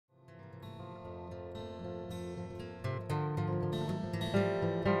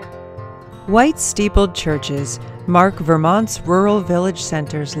White steepled churches mark Vermont's rural village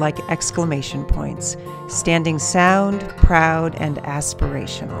centers like exclamation points, standing sound, proud, and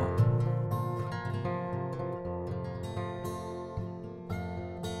aspirational.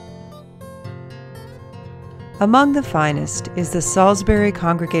 Among the finest is the Salisbury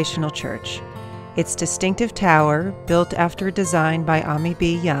Congregational Church. Its distinctive tower, built after a design by Ammi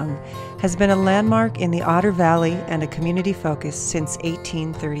B, has been a landmark in the Otter Valley and a community focus since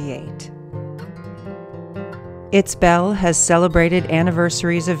 1838. Its bell has celebrated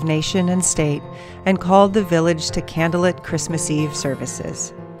anniversaries of nation and state and called the village to candlelit Christmas Eve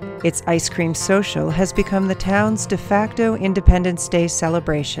services. Its ice cream social has become the town's de facto Independence Day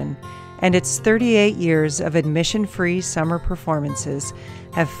celebration, and its 38 years of admission-free summer performances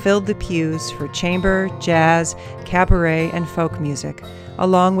have filled the pews for chamber, jazz, cabaret, and folk music,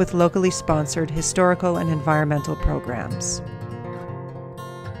 along with locally sponsored historical and environmental programs.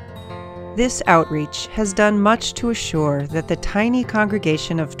 This outreach has done much to assure that the tiny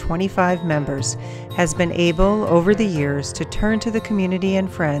congregation of 25 members has been able, over the years, to turn to the community and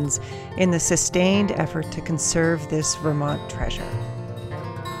friends in the sustained effort to conserve this Vermont treasure.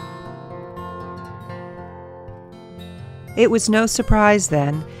 It was no surprise,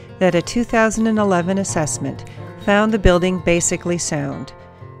 then, that a 2011 assessment found the building basically sound,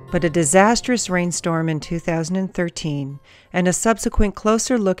 but a disastrous rainstorm in 2013 and a subsequent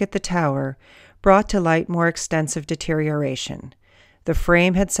closer look at the tower brought to light more extensive deterioration. The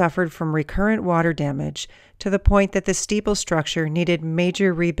frame had suffered from recurrent water damage to the point that the steeple structure needed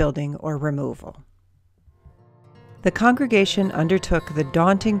major rebuilding or removal. The congregation undertook the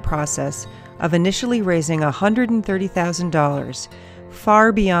daunting process of initially raising $130,000,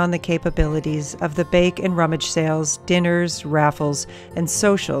 far beyond the capabilities of the bake and rummage sales, dinners, raffles, and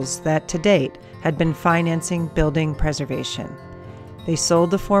socials that to date had been financing building preservation. They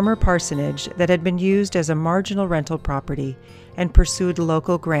sold the former parsonage that had been used as a marginal rental property and pursued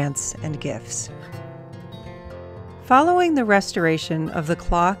local grants and gifts. Following the restoration of the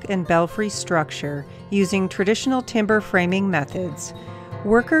clock and belfry structure using traditional timber framing methods,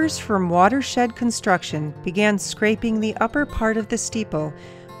 workers from Watershed Construction began scraping the upper part of the steeple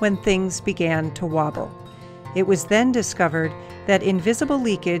when things began to wobble. It was then discovered that invisible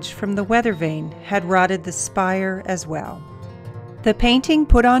leakage from the weather vane had rotted the spire as well. The painting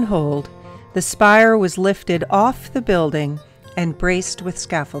put on hold, the spire was lifted off the building and braced with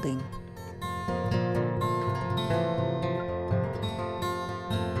scaffolding.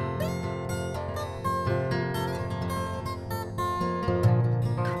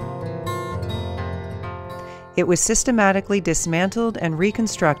 It was systematically dismantled and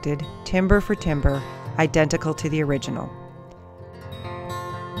reconstructed, timber for timber, identical to the original.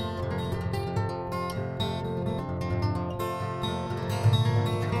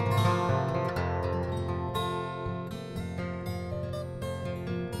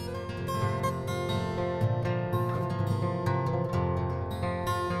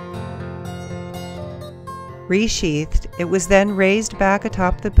 Resheathed, it was then raised back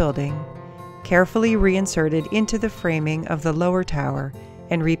atop the building, carefully reinserted into the framing of the lower tower,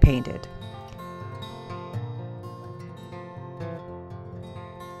 and repainted.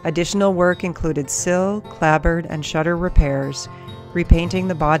 Additional work included sill, clapboard, and shutter repairs, repainting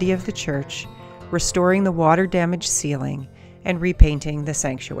the body of the church, restoring the water-damaged ceiling, and repainting the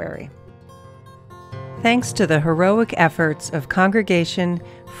sanctuary. Thanks to the heroic efforts of congregation,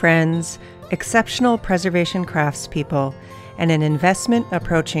 friends, exceptional preservation craftspeople, and an investment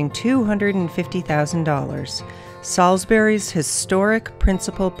approaching $250,000, Salisbury's historic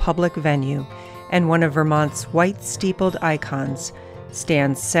principal public venue and one of Vermont's white steepled icons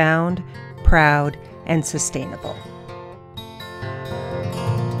stands sound, proud, and sustainable.